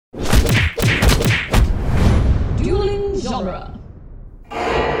genre.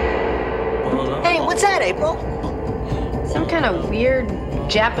 Hey, what's that, April? Some kind of weird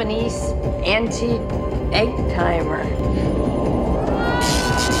Japanese antique egg timer.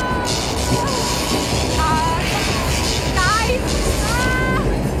 Guys!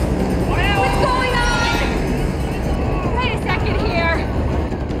 What's going on? Wait a second here.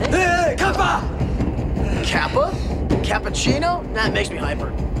 Hey, Kappa! Kappa? Cappuccino? That makes me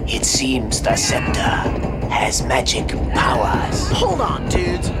hyper. It seems the scepter has magic powers. Hold on,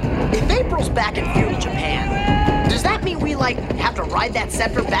 dudes. If April's back in feudal Japan, does that mean we, have to ride that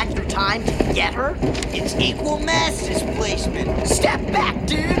scepter back through time to get her? It's equal mass displacement. Step back,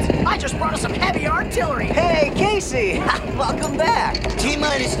 dudes! I just brought us some heavy artillery. Hey, Casey! Welcome back.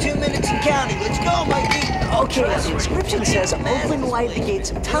 T-minus 2 minutes and counting. Let's go, Mikey. Okay, the inscription says open wide the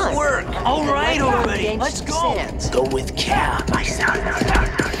gates of time. Work. All right already. Let's go. Sands. Go with care, my son.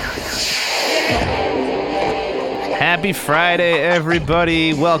 Happy Friday,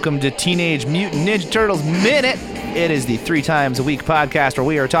 everybody. Welcome to Teenage Mutant Ninja Turtles Minute. It is the 3 times a week podcast where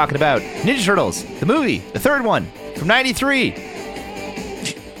we are talking about Ninja Turtles, the movie, the third one from 93.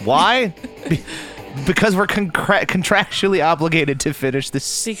 Why? Because we're contractually obligated to finish this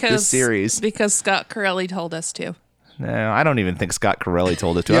series. Because Scott Corelli told us to. No, I don't even think Scott Corelli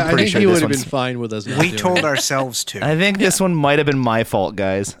told it to. Yeah, I'm pretty I think sure he this would have one's... been fine with us. We told ourselves to. I think this one might have been my fault,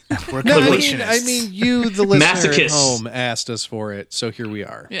 guys. We're No, completionists. I mean, you, the listener at Masochists. home, asked us for it, so here we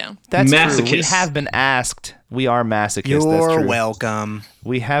are. Yeah. That's true. We Masochists. have been asked. We are masochists. That's You're true. welcome.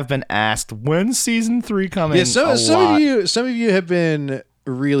 We have been asked, when's season 3 coming? Yeah, some lot. of you have been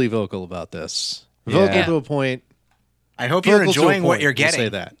really vocal about this. Vocal Yeah. to a point. I hope you're Vocal to a enjoying what point, you're we'll getting. say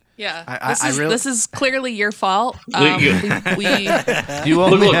that. Yeah. I really- This is clearly your fault. We You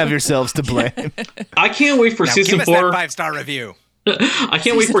only Look. have yourselves to blame. I can't wait for Now season give us that 4. 5-star review. I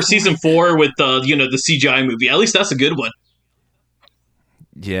can't wait for season 4 with the CGI movie. At least that's a good one.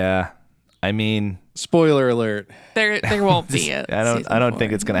 Yeah, I mean, Spoiler alert. there won't be it. I don't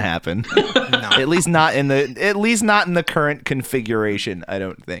think it's gonna happen. At least not in the current configuration. I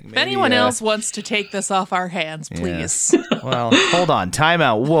don't think. If anyone else wants to take this off our hands, please. Well, hold on, time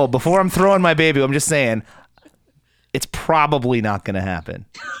out. Whoa, before I'm throwing my baby, I'm just saying, it's probably not gonna happen.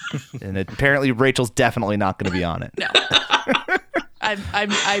 And apparently, Rachel's definitely not gonna be on it. No.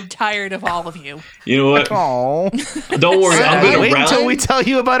 I'm tired of all of you. You know what? Oh, Don't worry. I'm going wait to until rally. we tell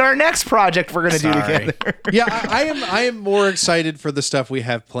you about our next project we're gonna do Sorry. together. Yeah, I am more excited for the stuff we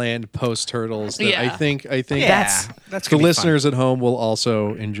have planned post Turtles. That Yeah. I think That's That's the gonna be listeners at home will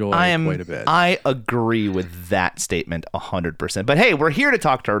also enjoy quite a bit. I agree with that statement 100%. But hey, we're here to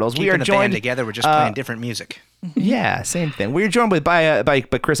talk Turtles. fun. We are Keeping the band joined together. We're just playing different music. Yeah, same thing. We're joined by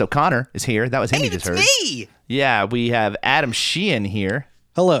Chris O'Connor is here. That was him Hey, you just it's heard. me. Yeah, we have Adam Sheehan here,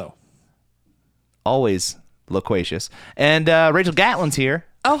 Hello. always loquacious, and Rachel Gatlin's here.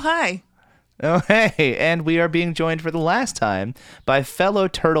 Oh, hi. Oh, hey, and we are being joined for the last time by fellow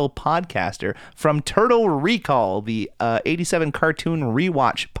Turtle podcaster from Turtle Recall, the 87 cartoon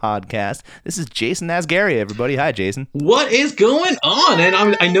rewatch podcast. This is Jason Asgaria, everybody. Hi, Jason. What is going on?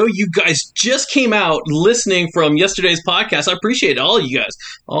 And I know you guys just came out listening from yesterday's podcast. I appreciate all of you guys.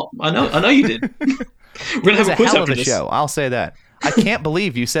 Oh, I know you did. We're gonna It's have a a quiz hell of after a this. show. I'll say that. I can't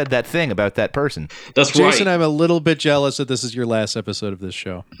believe you said that thing about that person. That's Jason, right. I'm a little bit jealous that this is your last episode of this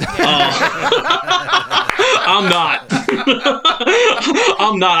show. I'm not.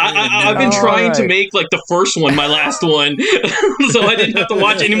 I'm not. I've been trying to make the first one my last one, so I didn't have to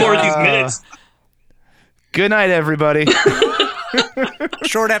watch any more of these minutes. Good night, everybody.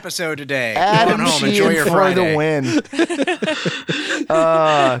 Short episode today. Adam Go on home. Sheehan Enjoy your for Friday. the win.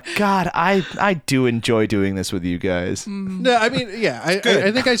 God, I do enjoy doing this with you guys. No, I mean, yeah, I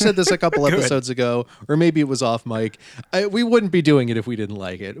think I said this a couple episodes ago, or maybe it was off mic. We wouldn't be doing it if we didn't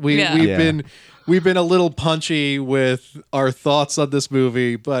like it. We've been a little punchy with our thoughts on this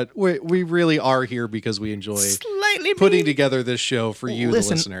movie, but we really are here because we enjoy putting together this show for you, Listen,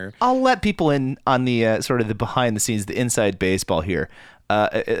 the listener. I'll let people in on the sort of the behind the scenes, the inside baseball here.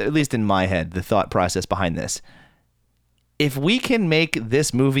 At least in my head, the thought process behind this. If we can make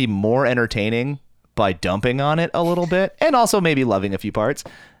this movie more entertaining by dumping on it a little bit, and also maybe loving a few parts,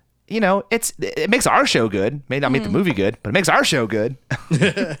 it makes our show good. May not make the movie good, but it makes our show good.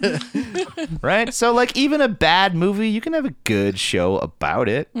 Right? So even a bad movie, you can have a good show about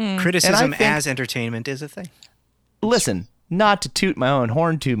it. Criticism And I think- as entertainment is a thing. Listen, not to toot my own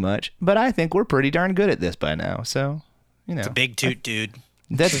horn too much, but I think we're pretty darn good at this by now. So, It's a big toot, dude.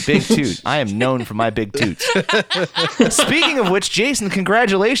 That's big toot. I am known for my big toots. Speaking of which, Jason,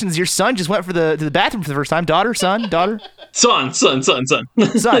 congratulations. Your son just went to the bathroom for the first time. Daughter, son, daughter? Son. Son,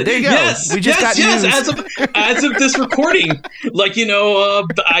 there you go. Yes, we just got news. As of this recording, like,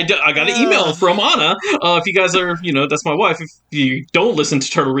 I got an email from Anna. If you guys are, that's my wife. If you don't listen to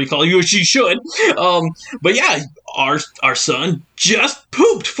Turtle Recall, you should. But yeah, our son just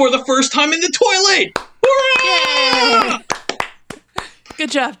pooped for the first time in the toilet. Hurrah! Yay!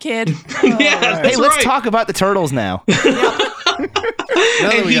 Good job, kid. Yeah, hey, let's talk about the turtles now. And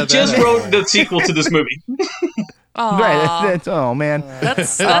he just wrote the sequel to this movie. Right. Oh man,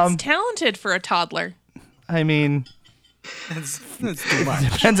 that's talented for a toddler. I mean, that's too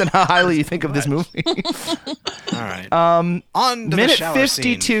much. Depends on how highly you think of this movie. All right. On to minute the shower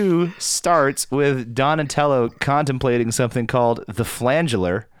 52 scene. starts with Donatello contemplating something called the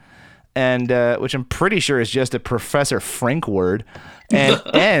flangular, and which I'm pretty sure is just a Professor Frink word, and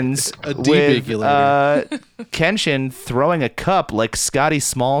ends with Kenshin throwing a cup like Scotty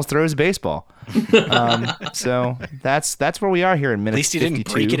Smalls throws baseball. So that's where we are here in minute 52. At least he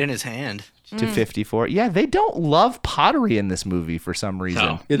didn't break it in his hand. To 54. Yeah, they don't love pottery in this movie for some reason.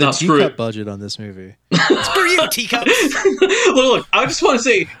 No. Yeah, the teacup budget on this movie. Screw you, teacups. Look, I just want to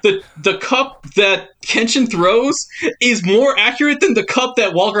say the cup that Kenshin throws is more accurate than the cup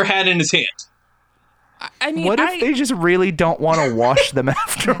that Walker had in his hand. I mean, what if they just really don't want to wash them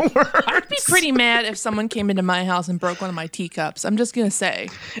afterwards? I'd be pretty mad if someone came into my house and broke one of my teacups. I'm just gonna say,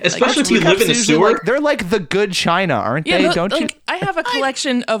 especially if you live in a sewer. They're like the good china, aren't they? Don't you? I have a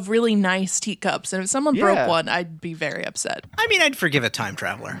collection of really nice teacups, and if someone broke one, I'd be very upset. I mean, I'd forgive a time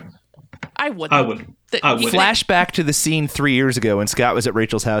traveler. I wouldn't. I would. Flashback to the scene 3 years ago when Scott was at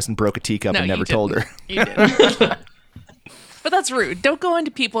Rachel's house and broke a teacup and never told her. You didn't. But that's rude. Don't go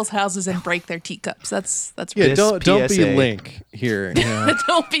into people's houses and break their teacups. That's rude. Yeah, don't be Link here. You know?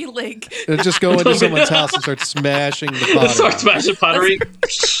 Don't be Link. Just go into someone's house and start smashing the pottery. Start smashing pottery.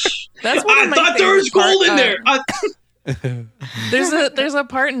 That's one of my thought there was gold in there. There's a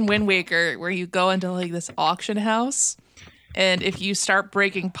part in Wind Waker where you go into like this auction house, and if you start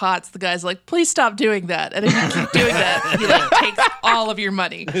breaking pots, the guy's like, "Please stop doing that." And if you keep doing that, he like takes all of your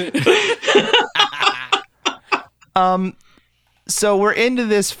money. So we're into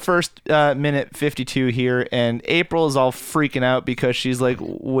this first minute 52 here, and April is all freaking out because she's like,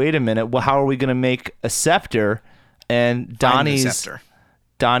 wait a minute, well, how are we going to make a scepter? And Donnie's...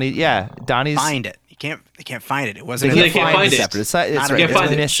 Donnie's... Find it. They can't find it. It wasn't... They can't find the scepter. It's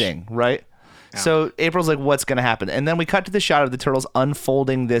missing, right? Yeah. So April's like, what's going to happen? And then we cut to the shot of the turtles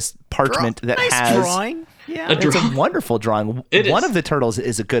unfolding this parchment that has... drawing. Yeah, it's a wonderful drawing. One of the turtles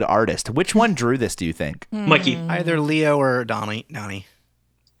is a good artist. Which one drew this, do you think? Mikey. Either Leo or Donnie.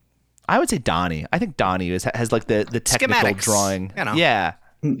 I would say Donnie. I think Donnie has like the technical schematics, drawing. You know. Yeah.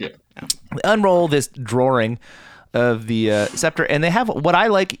 Unroll this drawing of the scepter, and they have what I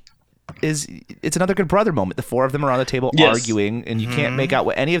like is it's another good brother moment. The four of them are on the table arguing, and you can't make out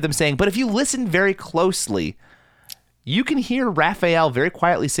what any of them saying. But if you listen very closely, you can hear Raphael very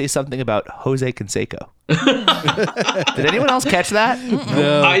quietly say something about Jose Canseco. Did anyone else catch that?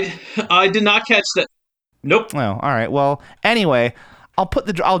 No. I did not catch that. Nope. Oh, all right. Well, anyway,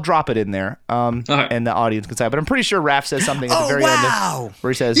 I'll drop it in there, and the audience can say. But I'm pretty sure Raph says something at the very end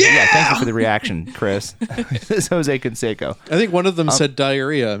where he says, "Yeah, thank you for the reaction, Chris." This is Jose Canseco. I think one of them said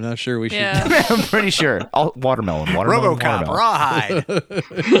diarrhea. I'm not sure we should. Yeah. I'm pretty sure. Watermelon. RoboCop,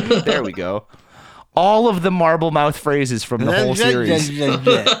 rawhide. There we go. All of the marble mouth phrases from the whole series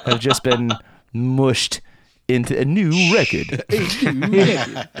have just been mushed into a new record.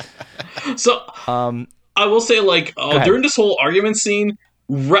 So, I will say, like, during this whole argument scene,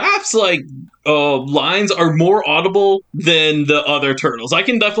 Raph's lines are more audible than the other turtles. I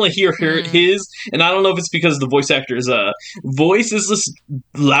can definitely hear his, and I don't know if it's because the voice actor's voice is just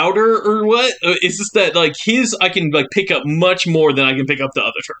louder or what. It's just that his I can pick up much more than I can pick up the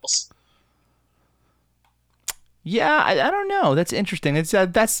other turtles. Yeah, I don't know. That's interesting. It's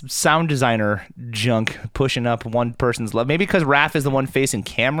that's sound designer junk pushing up one person's level. Maybe because Raph is the one facing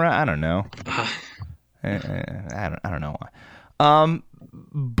camera. I don't know. I don't know why.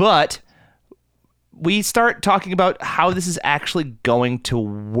 But we start talking about how this is actually going to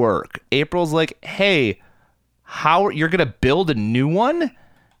work. April's like, "Hey, how you're gonna build a new one?"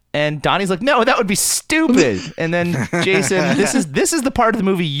 And Donnie's like, "No, that would be stupid." And then Jason, this is the part of the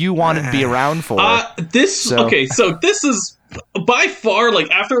movie you wanted to be around for. Okay, so this is by far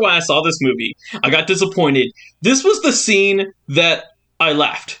after when I saw this movie, I got disappointed. This was the scene that I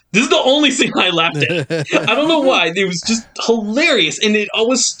laughed. This is the only scene I laughed at. I don't know why. It was just hilarious, and it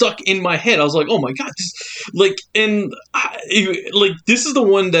always stuck in my head. I was like, "Oh my god!" This is the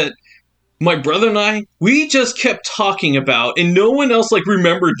one that my brother and I, we just kept talking about, and no one else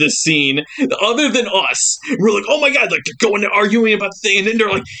remembered this scene other than us. We're like, "Oh my god!" They're going there arguing about the thing, and then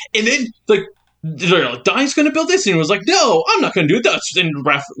they're like, Donnie's going to build this, and he was like, "No, I'm not going to do that." And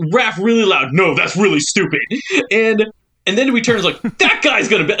Raph really loud, "No, that's really stupid." And then we turns like, that guy's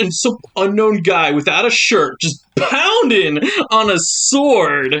gonna be, and some unknown guy without a shirt just pounding on a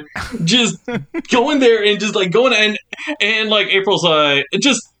sword, just going there and just going and like April's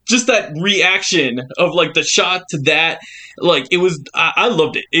just that reaction of the shot to that, it was, I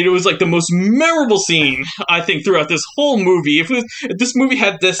loved it. It was the most memorable scene I think throughout this whole movie. If this movie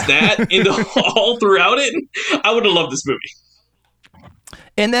had that all throughout it, I would have loved this movie.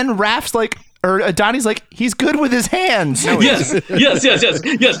 And then Raph's Donnie's he's good with his hands. No, yes.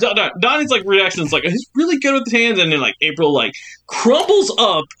 Donnie's reaction is he's really good with his hands, and then April crumbles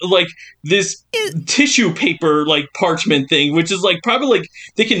up this tissue paper parchment thing, which is probably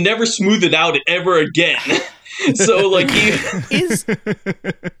they can never smooth it out ever again. So is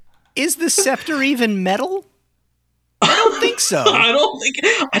the scepter even metal? I don't think so. I don't think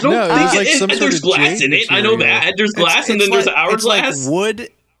there's glass in it. I know that there's glass, and then there's hourglass. Wood.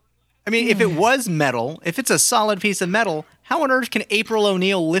 I mean, if it was metal, if it's a solid piece of metal, how on earth can April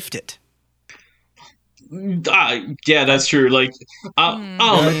O'Neil lift it? Yeah, that's true.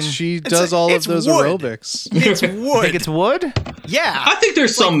 She does all of those wood. Aerobics. It's wood. You think it's wood? Yeah. I think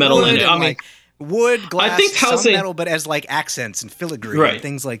there's some metal in it. I mean, wood, glass, I think some metal, but as accents and filigree right. and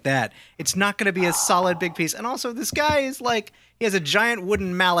things like that. It's not going to be a solid big piece. And also, this guy is he has a giant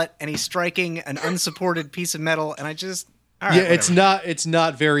wooden mallet, and he's striking an unsupported piece of metal, and I just... Right, yeah, whatever. it's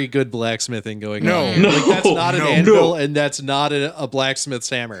not very good blacksmithing going on. No, that's not an anvil, and that's not a blacksmith's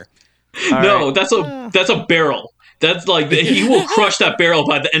hammer. All right. That's a barrel. That's he will crush that barrel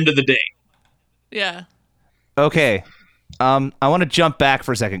by the end of the day. Yeah. Okay. I want to jump back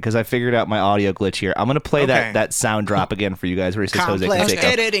for a second because I figured out my audio glitch here. I'm going to play that sound drop again for you guys where he says Jose Canseco.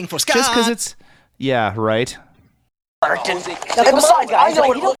 Editing for Scott. Just because it's... Yeah, right.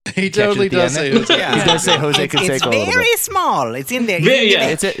 He totally does say Jose. Yeah. He does say Jose Canseco. It's very small. It's in there. Yeah.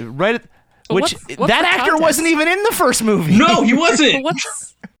 It's right at... Which what's that the actor context? wasn't even in the first movie. No, he wasn't.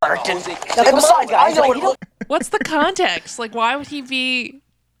 What's the context? Why would he be...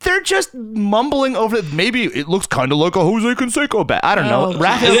 They're just mumbling over it. Maybe it looks kind of like a Jose Canseco bat. I don't know.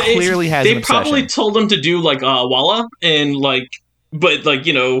 Raphael clearly has an obsession. They probably told him to do Walla and but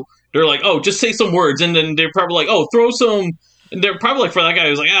they're oh, just say some words, and then they're probably throw some. And they're probably for that guy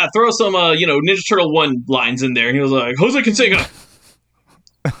who's throw some Ninja Turtle 1 lines in there, and he was like, Jose Canseco.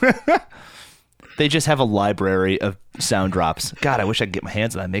 They just have a library of sound drops. God, I wish I could get my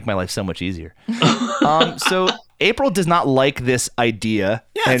hands on that. Make my life so much easier. So April does not like this idea.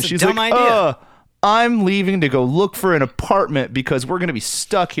 Yeah, and it's she's a dumb like, idea. I'm leaving to go look for an apartment because we're going to be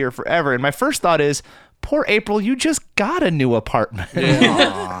stuck here forever. And my first thought is, poor April, you just got a new apartment.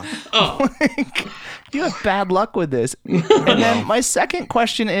 Yeah. You have bad luck with this. And then my second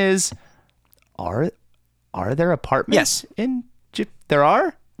question is, are there apartments in There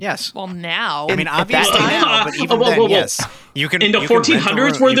are? Yes. Well, now. I mean, obviously now, but even then, yes. You can, in the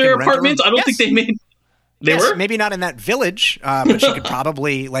 1400s, were there apartments? I don't think they made... They were? Maybe not in that village, but she could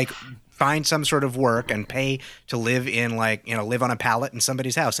probably, find some sort of work and pay to live in, live on a pallet in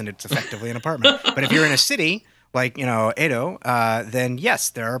somebody's house, and it's effectively an apartment. But if you're in a city... Edo, then yes,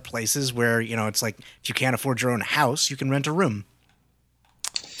 there are places where, it's if you can't afford your own house, you can rent a room.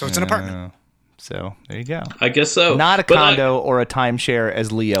 So it's an apartment. So there you go. I guess so. Not a condo or a timeshare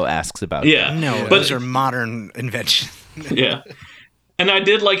as Leo asks about. Yeah. No, but those are modern inventions. Yeah. And I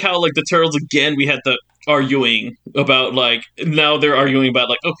did like how, the Turtles, again, we had the arguing about, now they're arguing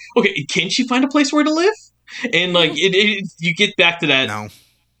about, oh, okay, can she find a place where to live? And, you get back to that. No.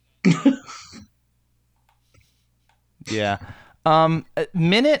 Yeah.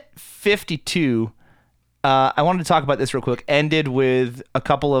 Minute 52, I wanted to talk about this real quick, ended with a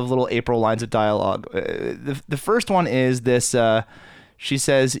couple of little April lines of dialogue. The first one is this, she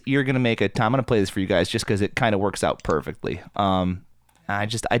says, I'm going to play this for you guys just because it kind of works out perfectly. I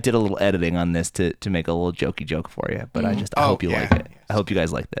did a little editing on this to make a little jokey joke for you, but I hope you like it. I hope you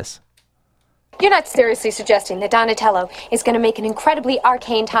guys like this. You're not seriously suggesting that Donatello is going to make an incredibly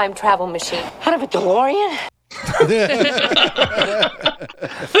arcane time travel machine Out of a DeLorean?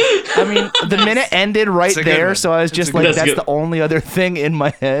 I mean, the minute ended right there, so I was just that's the only other thing in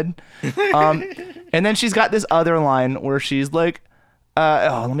my head. And then she's got this other line where she's like,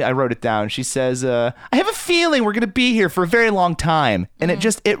 I wrote it down. She says, I have a feeling we're going to be here for a very long time. And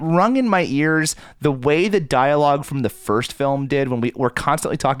it rung in my ears the way the dialogue from the first film did when we were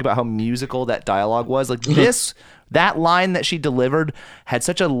constantly talking about how musical that dialogue was. Like that line that she delivered had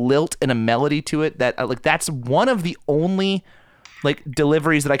such a lilt and a melody to it that that's one of the only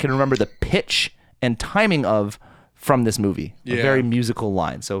deliveries that I can remember the pitch and timing of from this movie. A very musical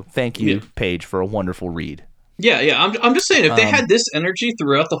line. So thank you, Paige, for a wonderful read. Yeah. I'm just saying, if they had this energy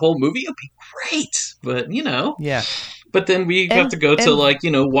throughout the whole movie, it'd be great. But Yeah. But then we have to go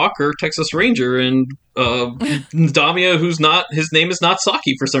to Walker, Texas Ranger, and Damia, his name is not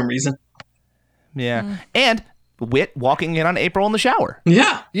Saki for some reason. Yeah. And Whit walking in on April in the shower.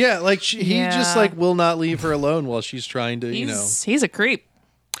 Yeah. Yeah, he just will not leave her alone while she's trying to, He's a creep.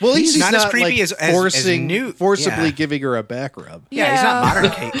 Well, at least he's not as creepy as forcibly giving her a back rub. Yeah, he's not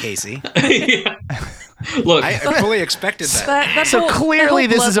modern Casey. Look, I fully expected that. So clearly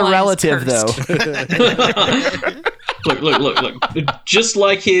this is a relative, though. Look. Just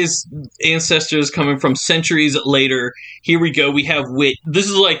like his ancestors coming from centuries later, here we go. We have Whit. This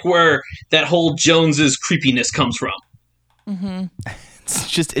is where that whole Jones's creepiness comes from. Mm-hmm.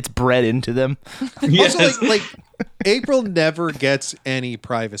 It's bred into them. Yes. Also, April never gets any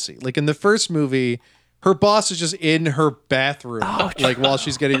privacy. In the first movie, her boss is just in her bathroom, while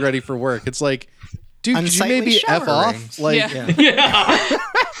she's getting ready for work. It's dude, could you maybe F off?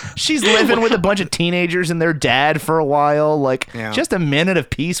 She's living with a bunch of teenagers and their dad for a while. Just a minute of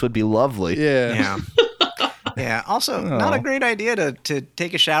peace would be lovely. Yeah. Yeah. Also, not a great idea to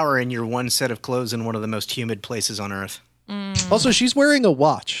take a shower in your one set of clothes in one of the most humid places on Earth. Also, she's wearing a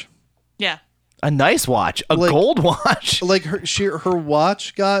watch. Yeah. A nice watch. A gold watch. Her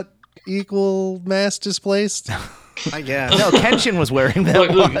watch got equal mass displaced. I guess. No, Kenshin was wearing that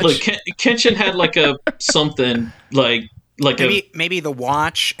watch. Look, Kenshin had something maybe the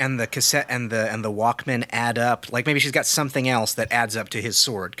watch and the cassette and the Walkman add up. Maybe she's got something else that adds up to his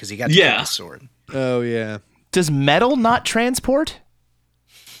sword because he got to keep his sword. Oh yeah. Does metal not transport?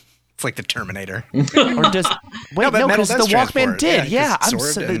 It's like the Terminator. Or does because the Walkman did. Yeah,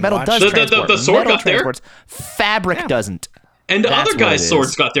 the metal does transport. The sword metal got there. Fabric doesn't. And the other guy's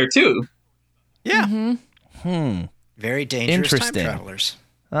swords got there too. Yeah. Mm-hmm. Very dangerous time travelers.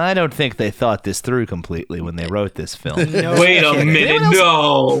 I don't think they thought this through completely when they wrote this film. Wait a minute.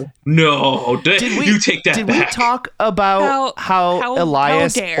 No. You take that back. Did we talk about how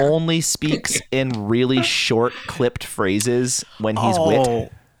Elias only speaks in really short, clipped phrases when he's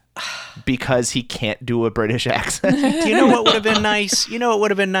Whit? Because he can't do a British accent. Do you know what would have been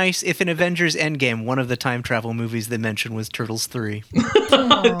nice? If in Avengers Endgame, one of the time travel movies they mentioned was Turtles 3.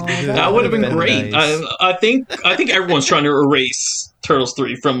 That would have been great. Nice. I think everyone's trying to erase Turtles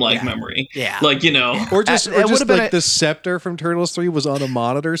 3 from memory. Yeah. Or just the scepter from Turtles 3 was on a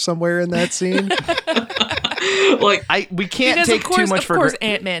monitor somewhere in that scene. We can't take too much for. Of course,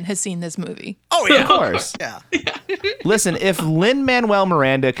 Ant-Man has seen this movie. Oh yeah, of course. Yeah. Listen, if Lin-Manuel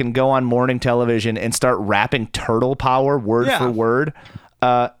Miranda can go on morning television and start rapping turtle power word for word,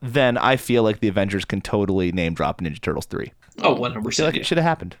 then I feel like the Avengers can totally name drop Ninja Turtles 3. Oh, 100%. I feel like it should have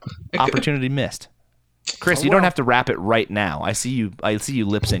happened. Opportunity missed. Chris, you don't have to rap it right now. I see you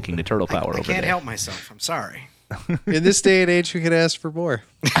lip syncing to turtle power over there. I can't help myself. I'm sorry. In this day and age, who could ask for more?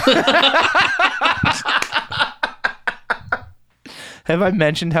 Have I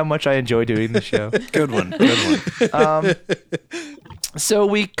mentioned how much I enjoy doing the show? Good one. So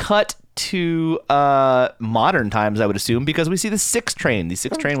we cut to modern times, I would assume, because we see the 6 train. The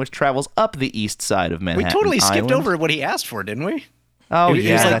 6 train which travels up the east side of Manhattan. We totally skipped Island. over what he asked for, didn't we? Oh,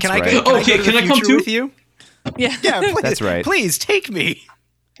 yeah, was that's right. Can I come too with you? Yeah. Please, that's right. Please take me.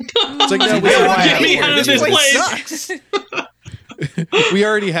 It's no, get me out of this place. Sucks. We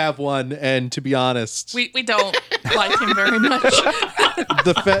already have one, and to be honest, we don't like him very much.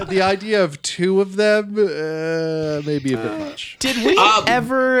 The idea of 2 of them maybe a bit much. Did we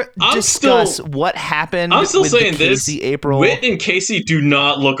ever discuss what happened? I'm still with saying Casey, this. April? Whit and Casey do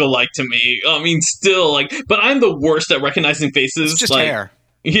not look alike to me. I mean, still but I'm the worst at recognizing faces. It's just hair.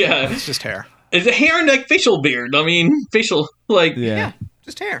 Yeah, it's just hair. It's a hair and facial beard. I mean, facial yeah,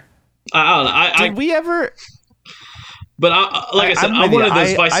 just hair. I don't know. Did we ever? But I said, I'm one of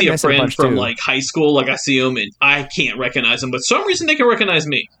those. If I see a friend from high school, I see him and I can't recognize him, but for some reason they can recognize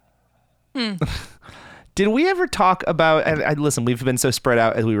me. Did we ever talk about? And listen, we've been so spread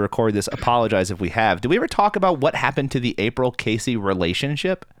out as we record this. Apologize if we have. Did we ever talk about what happened to the April Casey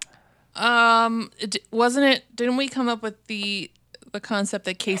relationship? Wasn't it? Didn't we come up with the concept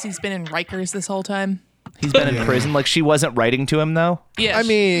that Casey's been in Rikers this whole time? He's been in prison. She wasn't writing to him though. Yeah. I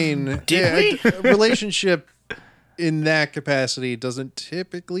mean, relationship. in that capacity doesn't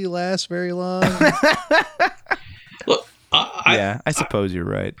typically last very long. Look, I suppose you're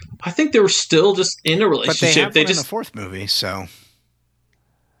right. I think they were still just in a relationship. But they have one just in the fourth movie, so.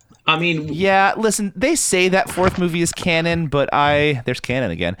 I mean, yeah. Listen, they say that fourth movie is canon, but there's canon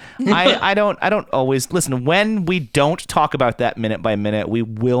again. I don't always listen. When we don't talk about that minute by minute, we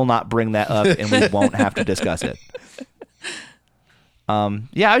will not bring that up, and we won't have to discuss it.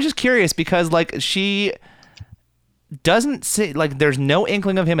 Yeah, I was just curious because like she doesn't say like there's no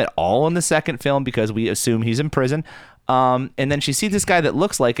inkling of him at all in the second film because we assume he's in prison. And then she sees this guy that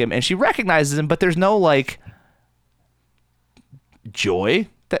looks like him, and she recognizes him, but there's no like joy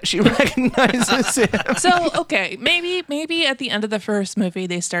that she recognizes him. So, okay, maybe at the end of the first movie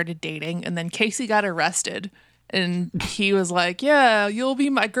they started dating, and then Casey got arrested, and he was like, "Yeah, you'll be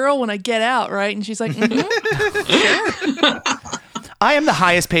my girl when I get out, right?" And she's like, "Sure." I am the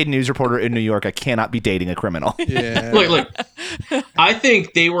highest paid news reporter in New York. I cannot be dating a criminal. Yeah. Look. I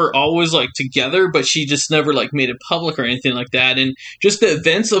think they were always like together, but she just never like made it public or anything like that. And just the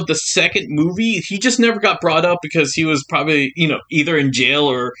events of the second movie, he just never got brought up because he was probably, either in jail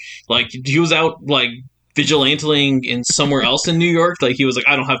or like he was out like vigilanting in somewhere else in New York. Like he was like,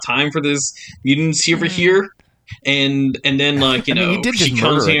 I don't have time for this. You didn't see over here. And then like, I mean, she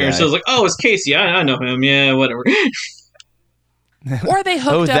comes here and says like, oh, it's Casey. I know him. Yeah, whatever. Or they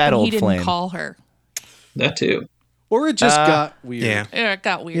hooked up that and he old didn't flame. call her. That too. Or it just got weird. Yeah. Yeah, it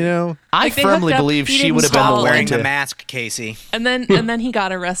got weird. I Like, they firmly hooked up, believe he she didn't would have been call the him. one Wearing to the mask, Casey. And then he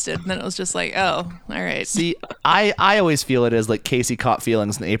got arrested, and then it was just like, oh, all right. See, I always feel it as like Casey caught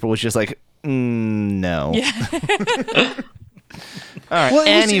feelings, and April was just like, no. Yeah. All right. Well,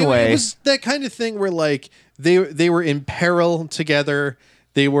 Anyway, it was that kind of thing where like they were in peril together.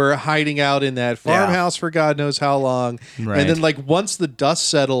 They were hiding out in that farmhouse for God knows how long. Right. And then like once the dust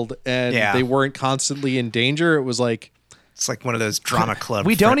settled and they weren't constantly in danger, it was like It's like one of those drama club.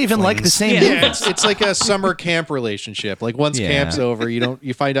 we don't even like the same movies. it's like a summer camp relationship. Like once camp's over,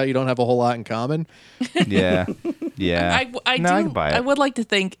 you find out you don't have a whole lot in common. Yeah. I can buy it. I would like to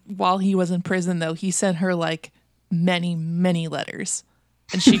think while he was in prison, though, he sent her like many, many letters,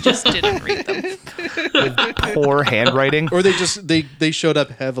 and she just didn't read them. With poor handwriting. Or they showed up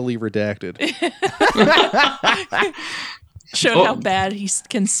heavily redacted. Showed how bad he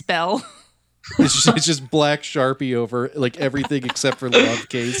can spell. It's just black Sharpie over like everything except for love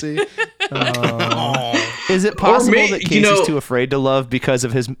Casey. Is it possible that Casey's too afraid to love because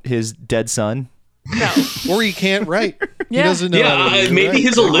of his dead son? No. Or he can't write. He doesn't know. Maybe write.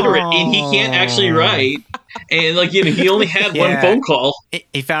 he's illiterate and he can't actually write. And like he only had one phone call.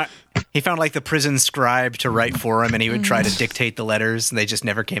 He found like the prison scribe to write for him, and he would try to dictate the letters, and they just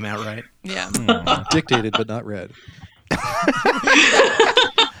never came out right. Yeah. Dictated but not read.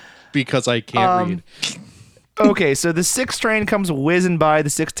 Because I can't read. Okay, so the 6 train comes whizzing by. The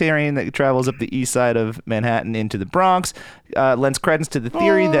 6 train that travels up the east side of Manhattan into the Bronx lends credence to the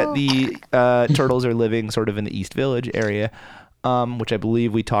theory that the turtles are living sort of in the East Village area, which I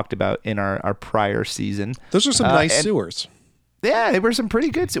believe we talked about in our prior season. Those are some nice sewers. Yeah, they were some pretty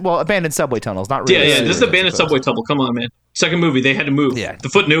good. Well, abandoned subway tunnels, not really. Yeah. This is abandoned subway tunnel. Come on, man. Second movie, they had to move. Yeah. The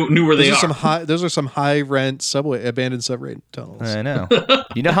Foot knew where they are. Those are some high rent abandoned subway tunnels. I know.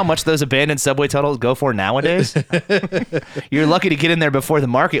 You know how much those abandoned subway tunnels go for nowadays? You're lucky to get in there before the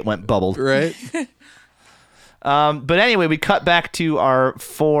market went bubbled. Right. But anyway, we cut back to our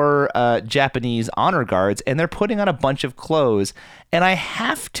 4 Japanese honor guards, and they're putting on a bunch of clothes. And I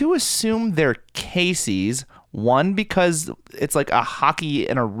have to assume they're Casey's. One, because it's like a hockey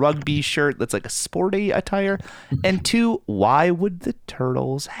and a rugby shirt that's like a sporty attire. And 2, why would the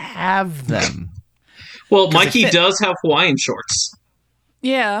turtles have them? Well, Mikey does have Hawaiian shorts.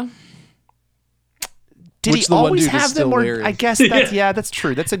 Yeah. Did Which he the one always dude is have them? still Or wearing. I guess that's that's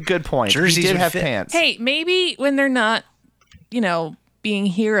true. That's a good point. Jerseys he did would have fit. pants. Hey, maybe when they're not, being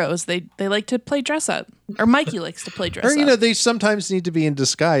heroes, they like to play dress up. Or Mikey likes to play dress Or up. they sometimes need to be in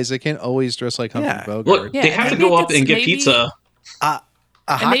disguise. They can't always dress like Humphrey Bogart. Look, they have to go up and get pizza. A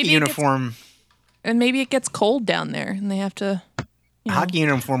hockey maybe it uniform. And maybe it gets cold down there, and they have to. A hockey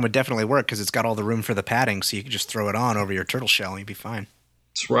uniform would definitely work because it's got all the room for the padding, so you could just throw it on over your turtle shell and you'd be fine.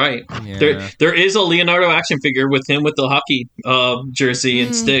 That's right. Yeah. There is a Leonardo action figure with him with the hockey jersey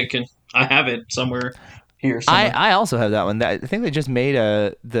and stick, and I have it somewhere here. I also have that one. I think they just made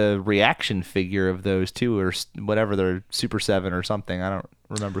the reaction figure of those two, or whatever, they're Super 7 or something. I don't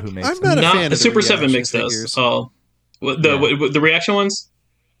remember who makes I'm them. not a fan the of Super 7 reaction makes figures. those. The reaction ones.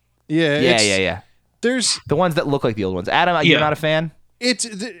 Yeah. Yeah. There's The ones that look like the old ones. Adam, you're not a fan?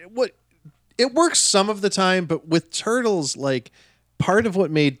 it works some of the time, but with turtles, like part of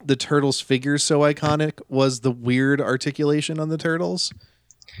what made the Turtles figures so iconic was the weird articulation on the Turtles.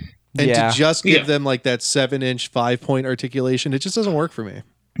 And to just give them like that 7-inch 5-point articulation, it just doesn't work for me.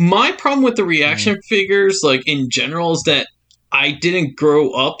 My problem with the reaction figures, like in general, is that I didn't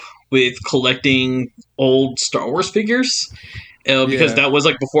grow up with collecting old Star Wars figures because that was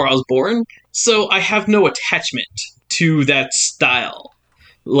like before I was born. So I have no attachment to that style.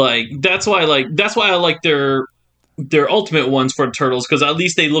 Like that's why I like their ultimate ones for the Turtles, because at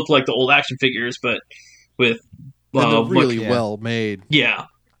least they look like the old action figures, but with they're really well made. Yeah.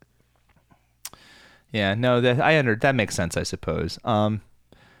 Yeah, no, that makes sense, I suppose.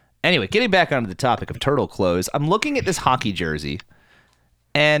 Anyway, getting back onto the topic of turtle clothes, I'm looking at this hockey jersey,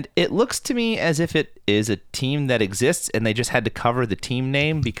 and it looks to me as if it is a team that exists, and they just had to cover the team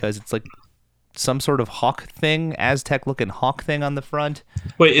name because it's like some sort of hawk thing, Aztec-looking hawk thing on the front.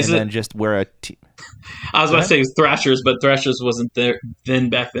 Wait, is it? And then just wear a... I was about to say it was Thrashers, but Thrashers wasn't there then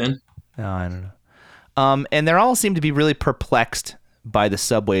back then. Oh, I don't know. And they all seem to be really perplexed by the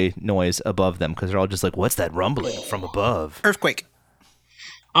subway noise above them, because they're all just like, what's that rumbling from above? Earthquake.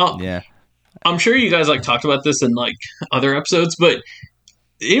 Yeah. I'm sure you guys like talked about this in like other episodes, but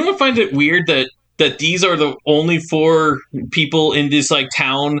anyone find it weird that these are the only 4 people in this like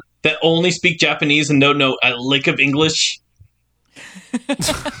town that only speak Japanese and don't know a lick of English?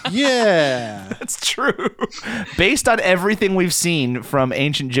 Yeah, that's true. Based on everything we've seen from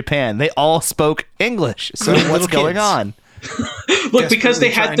ancient Japan, they all spoke English. So what's going on? Look, because they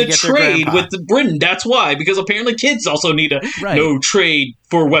had to trade with Britain. That's why. Because apparently kids also need to know trade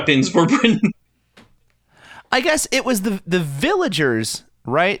for weapons for Britain. I guess it was the villagers,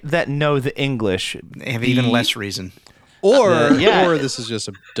 right, that know the English. They have even less reason. Or this is just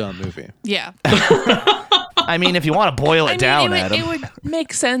a dumb movie. Yeah. I mean, if you want to boil it down, Adam. It would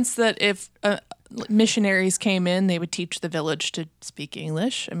make sense that if missionaries came in, they would teach the village to speak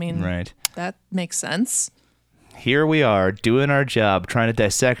English. I mean, that makes sense. Here we are doing our job, trying to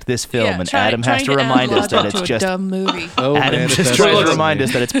dissect this film, and Adam has to remind us that it's just a dumb movie. Adam just tries to remind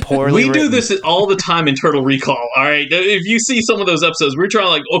us that it's poorly written. We do this all the time in Turtle Recall. All right, if you see some of those episodes, we're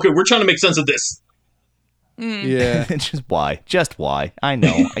trying to make sense of this. Yeah. Just why. I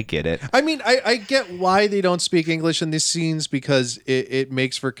know. I get it. I mean, I get why they don't speak English in these scenes, because it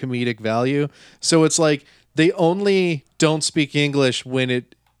makes for comedic value. So it's like they only don't speak English when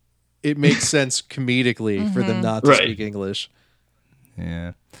it makes sense comedically for them not to speak English.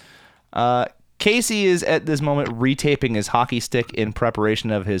 Yeah. Casey is at this moment retaping his hockey stick in preparation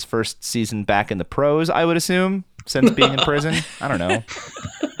of his first season back in the pros, I would assume, since being in prison. I don't know.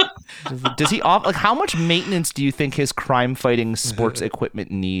 Does he how much maintenance do you think his crime-fighting sports equipment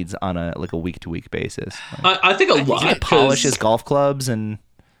needs on a week-to-week basis? I think a lot. Does he polish his golf clubs and?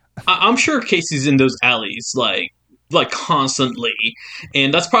 I'm sure Casey's in those alleys like constantly,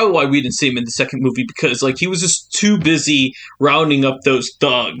 and that's probably why we didn't see him in the second movie, because like he was just too busy rounding up those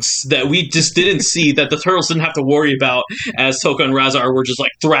thugs that we just didn't see, that the Turtles didn't have to worry about, as Tokka and Razar were just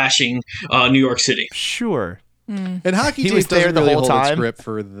like thrashing New York City. Sure. And Hockey Tape doesn't really hold its grip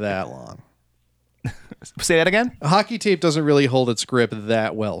for that long. Say that again? Hockey Tape doesn't really hold its grip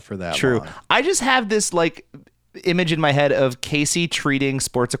that well for that long. I just have this like image in my head of Casey treating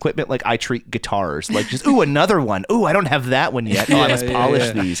sports equipment like I treat guitars. Like just, ooh, another one. Ooh, I don't have that one yet. Oh, I must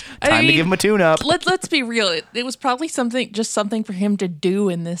polish these. Time to give him a tune-up. Let's be real. It was probably something for him to do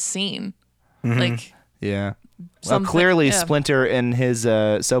in this scene. Like, yeah. Well, clearly Splinter and his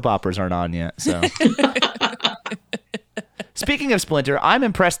soap operas aren't on yet, so... Speaking of Splinter, I'm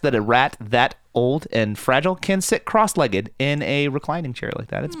impressed that a rat that old and fragile can sit cross-legged in a reclining chair like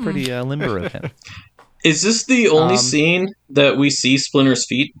that. It's pretty limber of him. Is this the only scene that we see Splinter's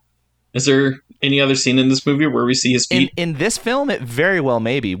feet? Is there any other scene in this movie where we see his feet? In this film, it very well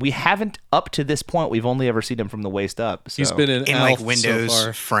may be. We haven't, up to this point, we've only ever seen him from the waist up. So. He's been in like windows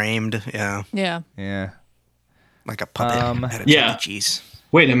so framed. Yeah. Like a puppet at a cheese.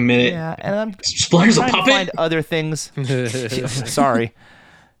 Wait a minute. Yeah, and Splinter's a puppet? To find other things. Sorry.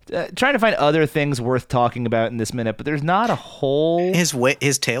 Trying to find other things worth talking about in this minute, but there's not a whole...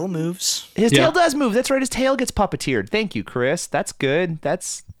 His tail moves. His tail does move. That's right. His tail gets puppeteered. Thank you, Chris. That's good.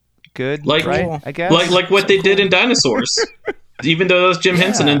 That's good. Like, right, I guess. Like what they did in Dinosaurs. Even though that was Jim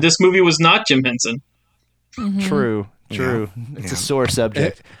Henson, and this movie was not Jim Henson. True. It's a sore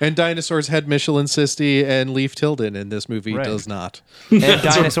subject. And Dinosaurs had Michelin Sisti and Leif Tilden, and this movie does not. And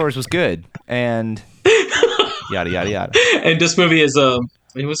Dinosaurs was good, and yada yada yada. And this movie is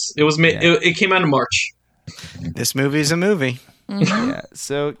it came out in March. This movie is a movie. Yeah.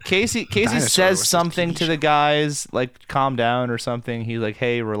 So Casey Dinosaur says was something a to the guys, like calm down or something. He's like,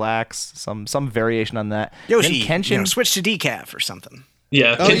 "Hey, relax." Some variation on that. Yoshi, Then Kenshin, switch to decaf or something.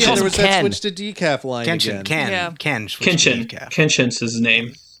 Yeah, Oh yeah, there was that Ken. switch to decaf line Kenshin, again. Ken, switch to Kenshin. decaf. Kenshin's his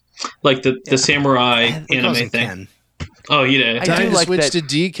name. Like the samurai He calls anime him thing. Ken. Oh, yeah. I Time do to like switch that- to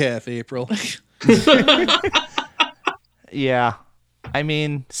decaf, April. Yeah. I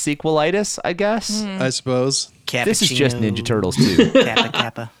mean, sequelitis, I guess. I suppose. This is just Cappuccino. Ninja Turtles too.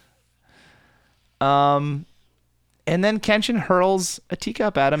 Kappa. And then Kenshin hurls a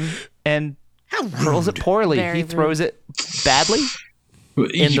teacup at him and hurls it poorly. Very He rude. throws it badly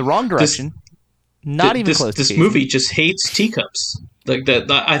in the wrong direction. Not even close. This to movie just hates teacups. Like that.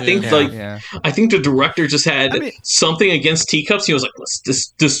 I think Yeah. I think the director just had something against teacups. He was like, let's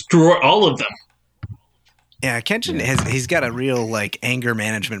just destroy all of them. Yeah, Kenshin he's got a real like anger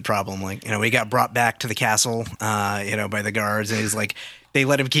management problem. Like, he got brought back to the castle, by the guards, and he's like, they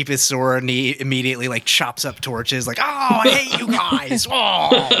let him keep his sword, and he immediately like chops up torches, like, oh, I hate you guys. Oh.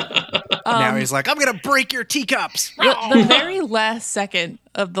 Now he's like, I'm gonna break your teacups. The very last second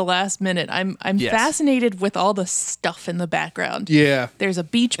of the last minute, I'm Yes. fascinated with all the stuff in the background. Yeah. There's a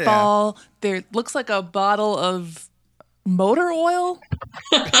beach ball. There looks like a bottle of motor oil.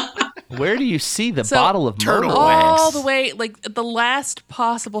 Where do you see the So, bottle of turtle motor wax. oil? All the way, like at the last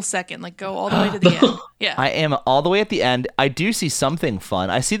possible second, like go all the way to the end. Yeah. I am all the way at the end. I do see something fun.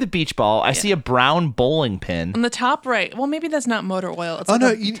 I see the beach ball. I see a brown bowling pin. On the top right. Well, maybe that's not motor oil. It's Oh like no!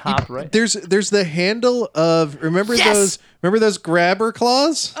 a- top right. There's the handle of remember those grabber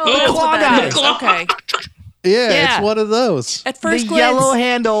claws? oh, that's claw what that is. guys. Okay. Yeah, Yeah. it's one of those. At first The glance, yellow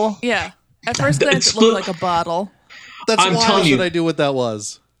handle. yeah. At first glance, it looked like a bottle. That's I'm why telling you. should I do what that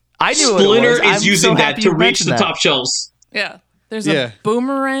was? I knew what it Splinter was. is I'm using so that happy to you reach mentioned the that. top shelves. Yeah. There's Yeah. a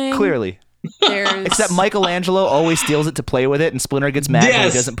boomerang. Clearly. There's Except Michelangelo always steals it to play with it, and Splinter gets mad when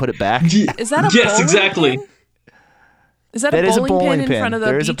Yes. he doesn't put it back. Is that a Yes, bowling exactly. pin? Is that That a is a bowling bowling pin pin. in front of the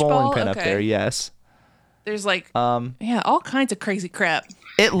There beach is a bowling ball? pin up Okay. there. Yes. There's like all kinds of crazy crap.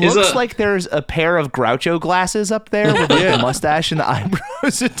 It Is looks a- like there's a pair of Groucho glasses up there with like, the mustache and the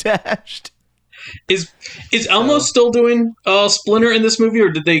eyebrows attached. Is Elmo still doing Splinter in this movie, or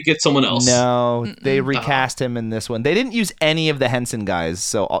did they get someone else? No, they recast him in this one. They didn't use any of the Henson guys,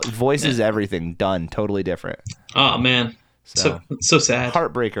 so voices, everything done totally different. Oh man, so sad.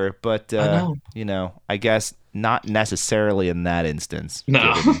 Heartbreaker, but know. I guess not necessarily in that instance.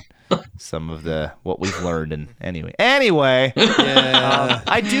 No. given some of what we've learned, and anyway,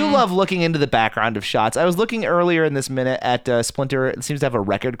 I do love looking into the background of shots. I was looking earlier in this minute at Splinter. It seems to have a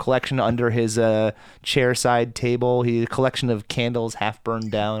record collection under his chair side table. A collection of candles half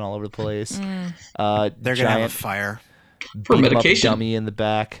burned down all over the place. They're gonna have a Giant fire. For beat 'em up medication. dummy in the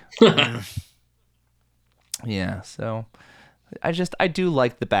back. Yeah, so I do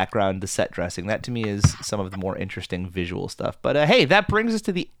like the background, the set dressing. That to me is some of the more interesting visual stuff. But hey, that brings us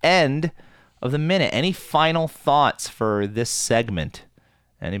to the end of the minute. Any final thoughts for this segment?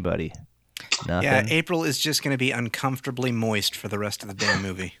 Anybody? Nothing. Yeah, April is just going to be uncomfortably moist for the rest of the damn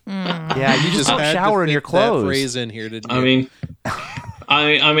movie. Yeah, you just had to shower in fit your clothes. That phrase in here, didn't you? I mean,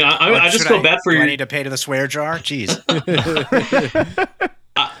 I just Should feel bad for do you. I need to pay to the swear jar? Jeez.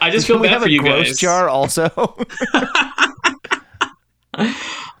 I just feel we bad have for a you gross guys. jar also.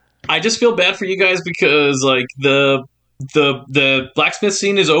 I just feel bad for you guys because like the blacksmith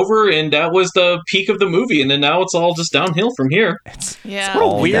scene is over, and that was the peak of the movie, and then now it's all just downhill from here. Yeah. What a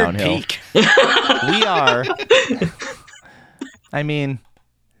all weird downhill. peak. We are. I mean,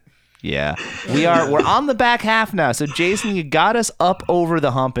 yeah, we're on the back half now. So Jason, you got us up over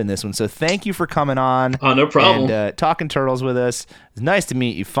the hump in this one. So thank you for coming on. Oh, no problem. And talking Turtles with us. It's nice to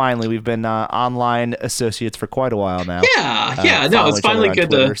meet you. Finally, we've been online associates for quite a while now. Yeah, no, Follow it's each other finally on good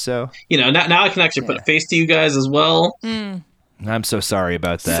Twitter, to So now I can actually put a face to you guys as well. I'm so sorry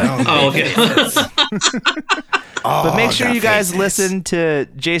about that. Oh, okay. But make sure got you guys faces. listen to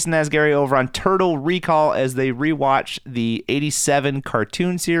Jason Asgary over on Turtle Recall as they rewatch the 87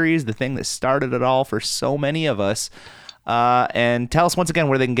 cartoon series, the thing that started it all for so many of us. And tell us once again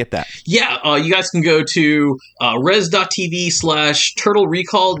where they can get that. Yeah, you guys can go to res.tv/Turtle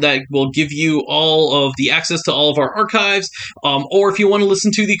Recall. That will give you all of the access to all of our archives. Or if you want to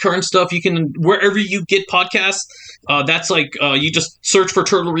listen to the current stuff, you can, wherever you get podcasts. That's like you just search for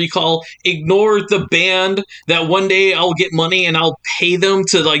Turtle Recall. Ignore the band that one day I'll get money and I'll pay them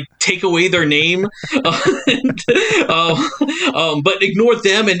to like take away their name. But ignore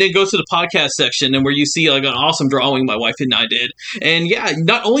them and then go to the podcast section, and where you see like an awesome drawing my wife and I did. And yeah,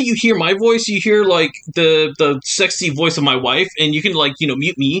 not only you hear my voice, you hear like the sexy voice of my wife, and you can like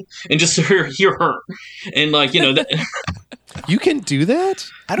mute me and just hear her, and like that. You can do that?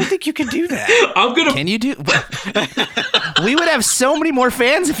 I don't think you can do that. Can you do? We would have so many more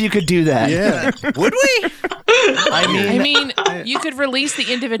fans if you could do that. Yeah. Would we? I mean, you could release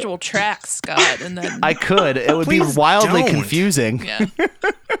the individual tracks, Scott, and then I could. It would be wildly confusing. Yeah.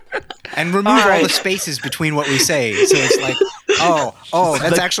 And remove all the spaces between what we say. So it's like, oh,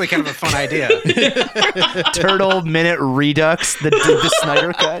 that's actually kind of a fun idea. Turtle Minute Redux, the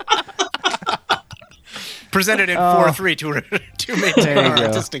Snyder Cut. Presented in 4:3 to maintain our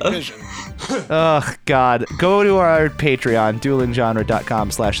artistic vision. Oh, God. Go to our Patreon,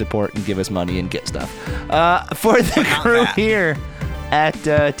 duelinggenre.com/support, and give us money and get stuff. For the crew here at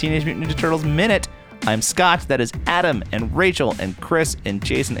Teenage Mutant Ninja Turtles Minute, I'm Scott. That is Adam and Rachel and Chris and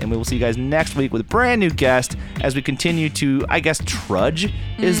Jason. And we will see you guys next week with a brand new guest as we continue to, I guess, trudge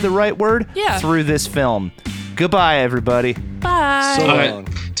is the right word, through this film. Goodbye, everybody. Bye. So long.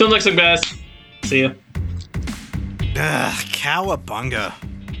 Till next time, guys. See ya. Cowabunga.